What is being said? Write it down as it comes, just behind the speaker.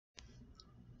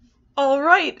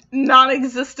Alright,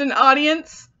 non-existent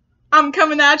audience, I'm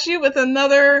coming at you with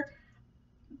another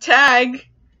tag.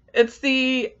 It's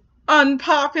the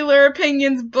Unpopular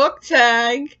Opinions book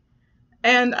tag,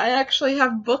 and I actually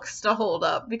have books to hold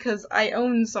up because I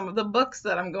own some of the books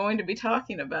that I'm going to be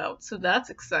talking about, so that's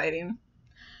exciting.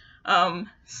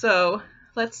 So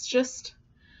let's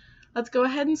go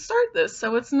ahead and start this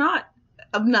so it's not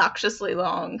obnoxiously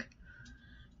long.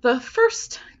 The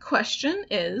first question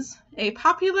is a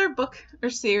popular book or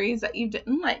series that you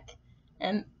didn't like,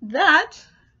 and that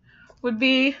would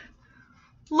be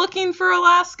Looking for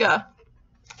Alaska.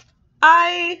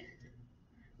 I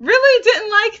really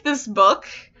didn't like this book.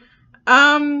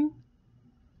 As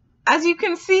you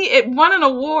can see, it won an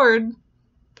award.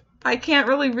 I can't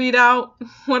really read out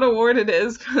what award it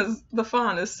is because the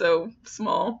font is so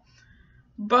small.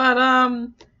 But,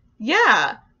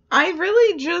 yeah, I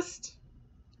really just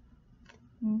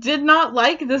did not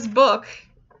like this book,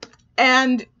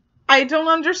 and I don't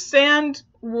understand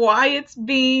why it's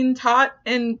being taught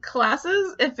in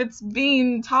classes, if it's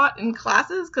being taught in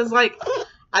classes, because, like,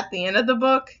 at the end of the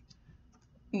book,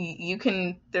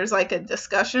 there's, like, a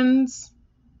discussions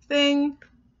thing,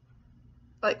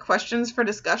 like, questions for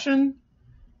discussion,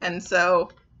 and so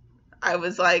I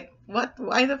was like,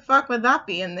 why the fuck would that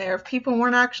be in there if people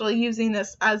weren't actually using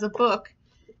this as a book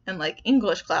in, like,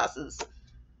 English classes?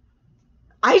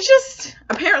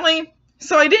 Apparently,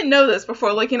 so I didn't know this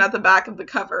before looking at the back of the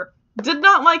cover. Did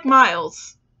not like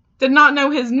Miles. Did not know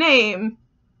his name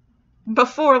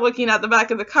before looking at the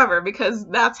back of the cover because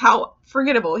that's how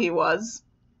forgettable he was.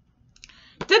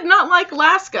 Did not like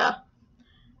Alaska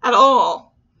at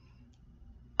all.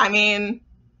 I mean,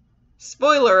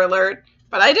 spoiler alert,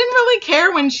 but I didn't really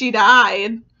care when she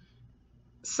died.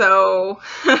 So,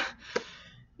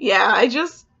 yeah, I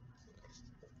just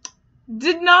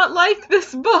did not like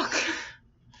this book.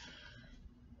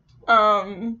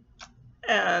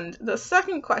 And the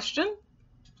second question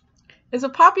is a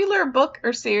popular book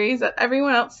or series that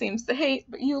everyone else seems to hate,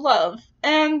 but you love.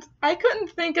 And I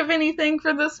couldn't think of anything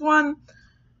for this one.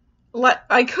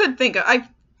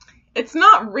 It's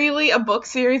not really a book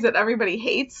series that everybody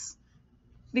hates,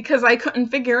 because I couldn't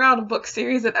figure out a book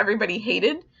series that everybody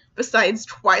hated besides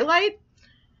Twilight.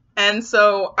 And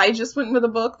so I just went with a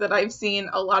book that I've seen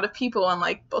a lot of people on,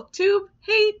 like, BookTube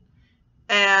hate,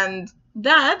 and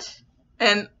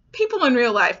people in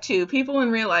real life too. People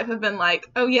in real life have been like,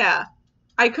 oh yeah,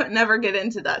 I could never get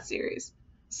into that series.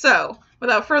 So,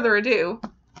 without further ado,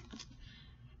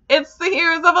 it's the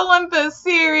Heroes of Olympus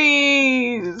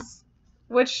series,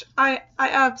 which I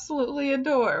absolutely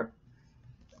adore.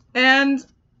 And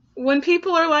when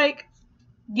people are like,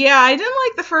 yeah, I didn't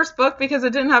like the first book because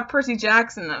it didn't have Percy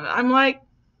Jackson in it, I'm like,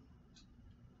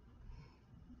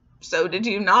 so did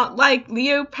you not like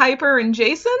Leo, Piper, and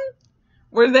Jason?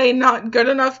 Were they not good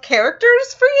enough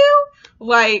characters for you?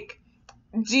 Like,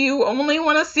 do you only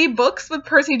want to see books with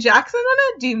Percy Jackson in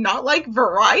it? Do you not like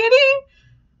variety?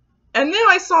 And then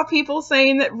I saw people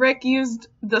saying that Rick used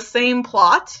the same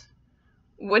plot,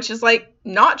 which is, like,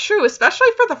 not true, especially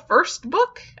for the first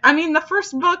book. I mean, the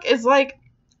first book is like,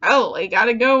 oh, they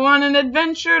gotta go on an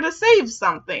adventure to save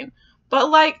something. But,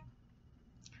 like,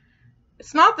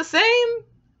 it's not the same.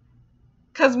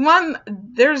 Because, one,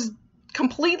 there's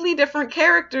completely different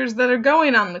characters that are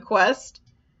going on the quest.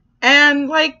 And,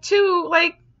 like, two,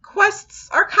 like, quests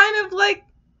are kind of, like,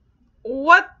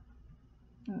 what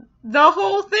the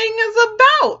whole thing is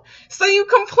about. So you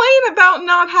complain about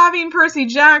not having Percy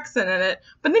Jackson in it,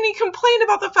 but then you complain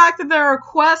about the fact that there are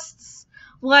quests,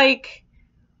 like,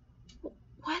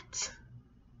 what?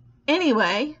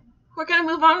 Anyway, we're going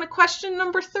to move on to question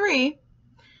number 3,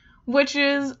 which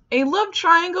is a love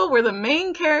triangle where the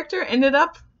main character ended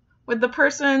up with the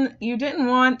person you didn't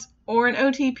want, or an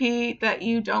OTP that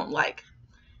you don't like.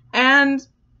 And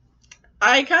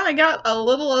I kind of got a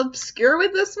little obscure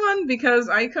with this one because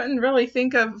I couldn't really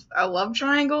think of a love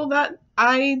triangle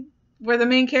where the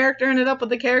main character ended up with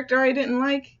the character I didn't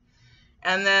like.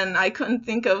 And then I couldn't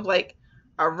think of, like,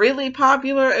 a really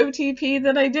popular OTP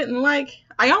that I didn't like.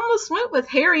 I almost went with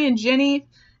Harry and Ginny,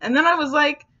 and then I was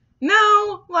like,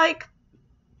 no, like,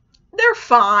 they're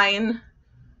fine.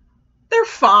 They're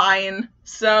fine.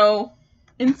 So,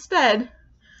 instead,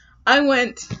 I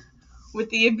went with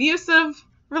the abusive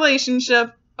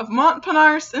relationship of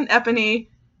Montparnasse and Epony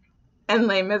and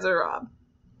Les Miserables.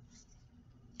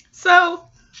 So,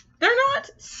 they're not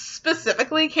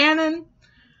specifically canon,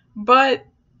 but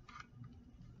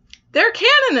they're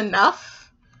canon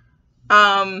enough.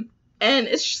 And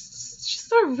it's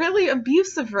just a really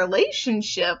abusive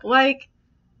relationship. Like,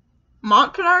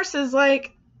 Montparnasse is,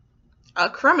 like, a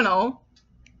criminal,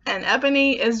 and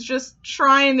Ebony is just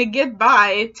trying to get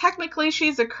by. Technically,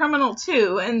 she's a criminal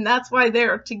too, and that's why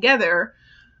they're together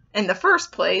in the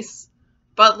first place.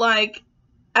 But, like,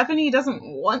 Ebony doesn't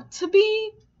want to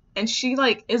be, and she,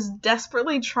 like, is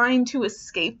desperately trying to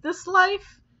escape this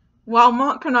life, while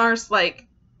Montparnasse, like,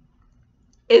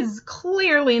 is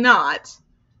clearly not.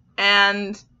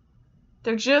 And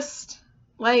they're just,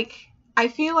 like, I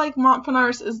feel like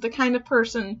Montparnasse is the kind of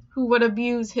person who would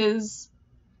abuse his,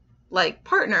 like,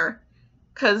 partner,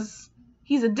 because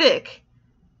he's a dick.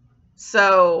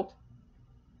 So,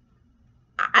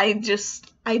 I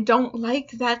don't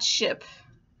like that ship.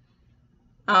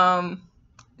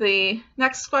 The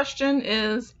next question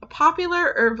is a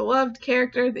popular or beloved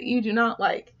character that you do not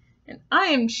like. And I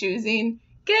am choosing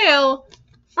Gale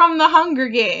from the Hunger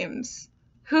Games,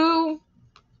 who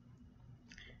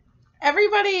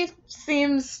everybody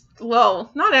seems,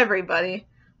 well, not everybody,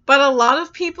 but a lot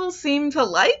of people seem to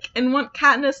like and want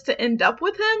Katniss to end up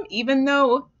with him, even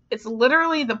though it's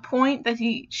literally the point that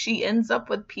she ends up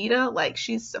with Peeta, like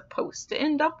she's supposed to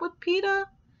end up with Peeta.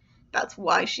 That's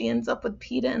why she ends up with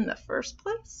Peeta in the first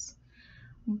place.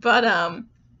 But,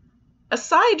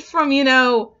 aside from, you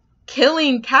know,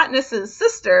 killing Katniss's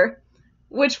sister,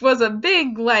 which was a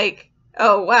big, like,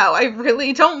 oh wow, I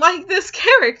really don't like this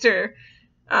character,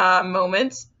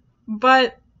 moment,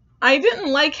 but I didn't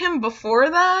like him before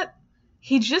that.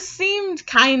 He just seemed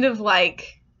kind of,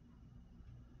 like,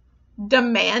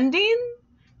 demanding.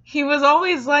 He was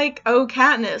always like, oh,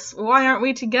 Katniss, why aren't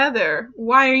we together?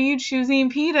 Why are you choosing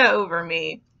Peeta over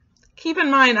me? Keep in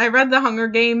mind, I read The Hunger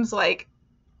Games, like,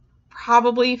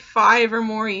 probably 5 or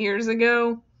more years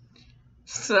ago.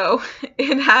 So,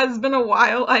 it has been a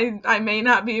while. I may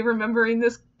not be remembering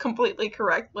this completely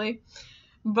correctly.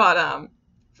 But,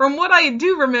 from what I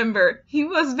do remember, he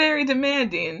was very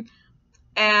demanding.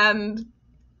 And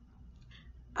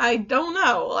I don't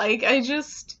know. Like,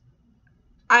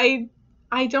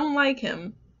 I don't like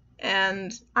him,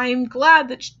 and I'm glad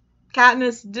that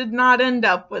Katniss did not end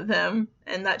up with him,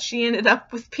 and that she ended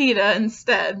up with Peeta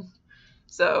instead.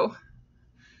 So,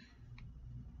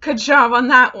 good job on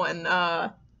that one,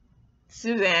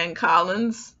 Suzanne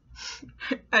Collins.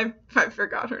 I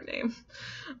forgot her name.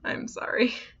 I'm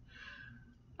sorry.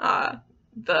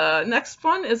 The next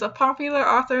one is a popular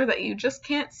author that you just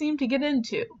can't seem to get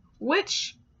into,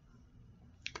 which,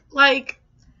 like,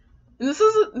 this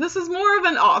is more of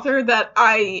an author that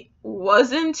I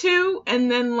was into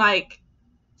and then, like,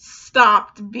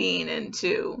 stopped being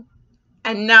into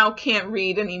and now can't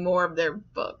read any more of their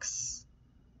books.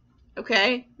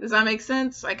 Okay? Does that make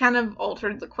sense? I kind of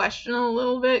altered the question a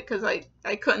little bit because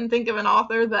I couldn't think of an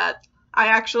author that I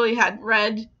actually had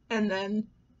read and then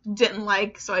didn't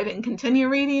like, so I didn't continue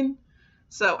reading.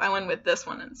 So I went with this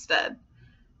one instead.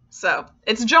 So,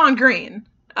 it's John Green.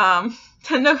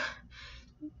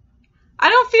 I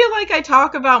don't feel like I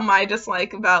talk about my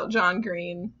dislike of John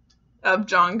Green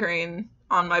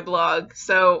on my blog,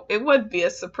 so it would be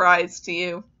a surprise to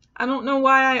you. I don't know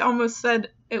why I almost said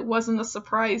it wasn't a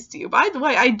surprise to you. By the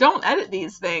way, I don't edit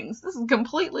these things. This is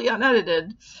completely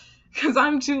unedited, because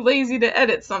I'm too lazy to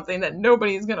edit something that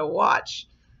nobody's gonna watch.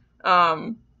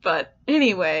 But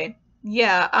anyway,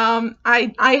 yeah,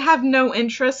 I have no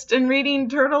interest in reading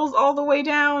Turtles All the Way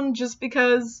Down, just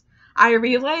because I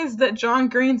realized that John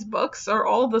Green's books are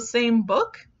all the same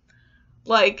book.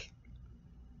 Like,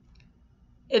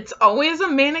 it's always a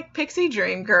manic pixie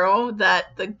dream girl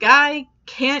that the guy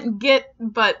can't get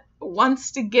but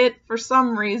wants to get for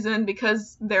some reason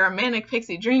because they're a manic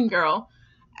pixie dream girl.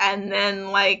 And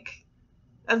then, like,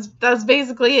 that's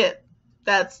basically it.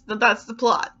 That's the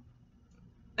plot.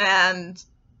 And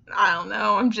I don't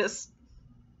know, I'm just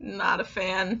not a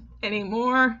fan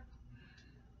anymore.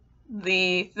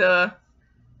 The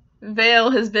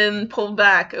veil has been pulled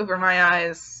back over my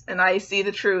eyes, and I see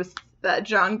the truth that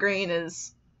John Green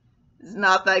is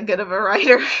not that good of a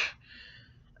writer.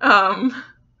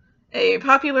 A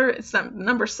popular,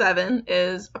 number 7,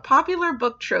 is a popular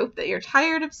book trope that you're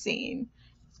tired of seeing,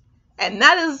 and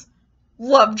that is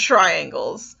love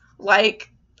triangles. Like,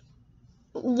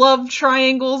 love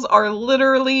triangles are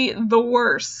literally the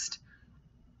worst.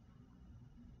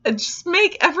 Just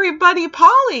make everybody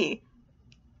poly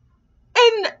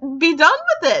and be done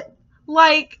with it.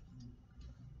 Like,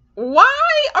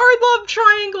 why are love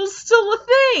triangles still a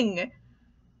thing?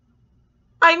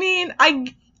 I mean,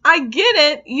 I get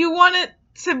it. You want it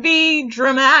to be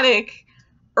dramatic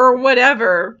or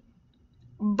whatever,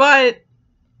 but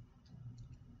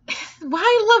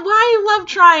why love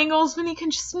triangles when you can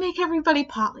just make everybody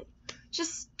poly?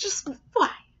 Just why?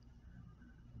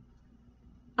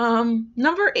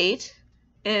 Number 8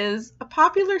 is a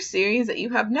popular series that you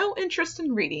have no interest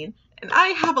in reading, and I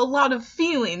have a lot of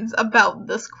feelings about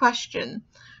this question,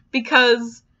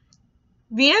 because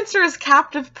the answer is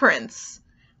Captive Prince,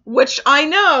 which I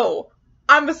know,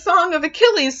 I'm a Song of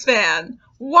Achilles fan.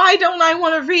 Why don't I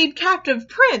want to read Captive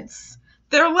Prince?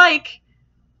 They're like,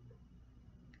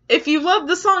 if you love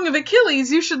the Song of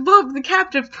Achilles, you should love the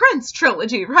Captive Prince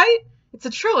trilogy, right? It's a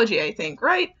trilogy, I think,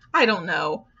 right? I don't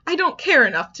know. I don't care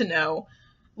enough to know.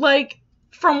 Like,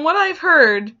 from what I've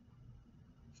heard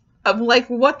of, like,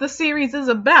 what the series is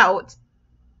about,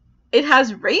 it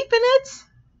has rape in it,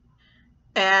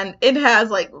 and it has,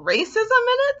 like, racism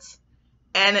in it,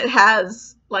 and it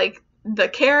has, like, the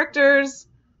characters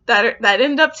that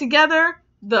end up together.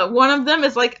 One of them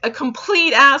is, like, a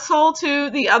complete asshole to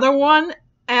the other one,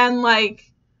 and, like,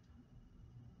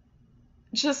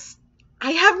 just,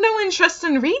 I have no interest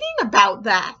in reading about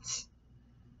that.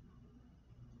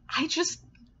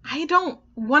 I don't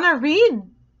want to read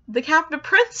the Captive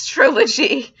Prince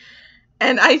trilogy.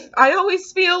 And I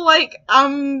always feel like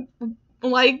I'm,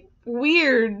 like,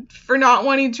 weird for not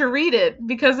wanting to read it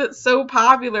because it's so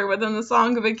popular within the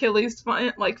Song of Achilles,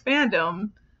 like,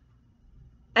 fandom.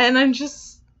 And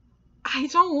I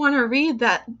don't want to read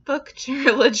that book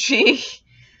trilogy.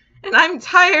 And I'm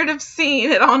tired of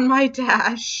seeing it on my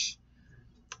dash.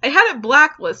 I had it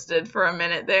blacklisted for a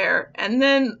minute there, and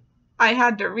then I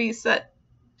had to reset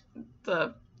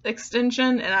the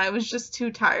extension, and I was just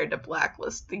too tired to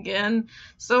blacklist again,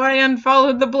 so I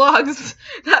unfollowed the blogs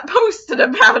that posted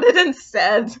about it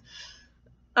instead.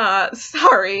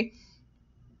 Sorry.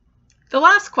 The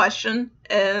last question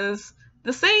is,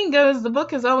 the saying goes the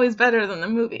book is always better than the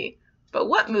movie, but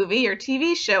what movie or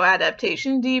TV show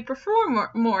adaptation do you prefer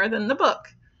more than the book?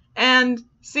 And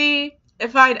see,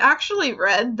 if I'd actually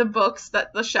read the books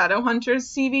that the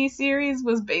Shadowhunters TV series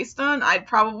was based on, I'd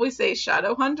probably say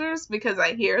Shadowhunters, because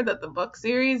I hear that the book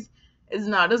series is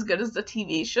not as good as the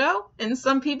TV show in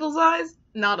some people's eyes.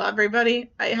 Not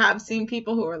everybody. I have seen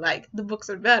people who are like, the books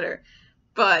are better.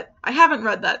 But I haven't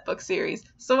read that book series,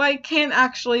 so I can't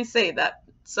actually say that.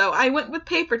 So I went with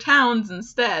Paper Towns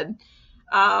instead.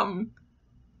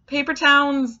 Paper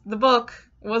Towns, the book,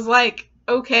 was like,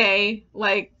 okay,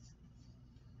 like,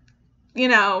 you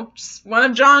know, just one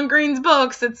of John Green's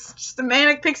books. It's just a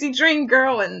manic pixie dream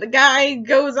girl, and the guy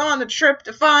goes on a trip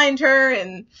to find her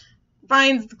and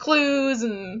finds the clues,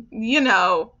 and, you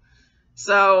know.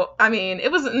 So, I mean,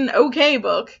 it was an okay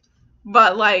book,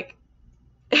 but, like,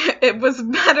 it was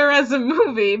better as a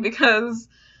movie because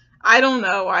I don't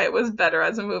know why it was better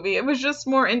as a movie. It was just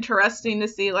more interesting to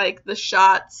see, like, the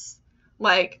shots.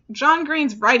 Like, John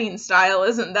Green's writing style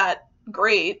isn't that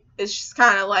great. It's just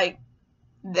kind of, like,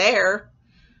 there.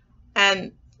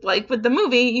 And, like, with the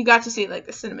movie, you got to see, like,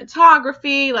 the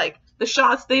cinematography, like, the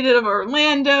shots they did of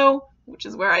Orlando, which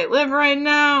is where I live right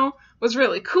now, was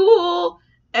really cool.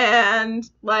 And,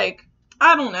 like,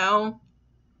 I don't know.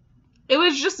 It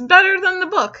was just better than the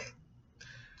book.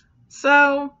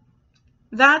 So,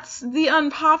 that's the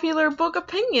unpopular book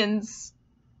opinions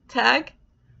tag.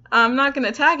 I'm not going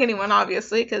to tag anyone,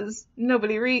 obviously, because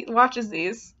nobody watches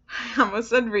these. I almost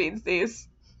said reads these.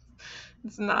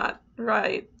 It's not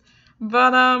right.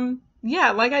 But,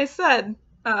 yeah, like I said,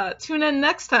 tune in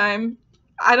next time.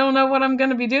 I don't know what I'm going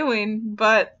to be doing,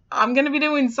 but I'm going to be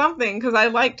doing something because I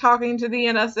like talking to the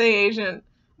NSA agent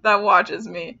that watches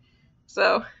me.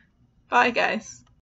 So, bye, guys.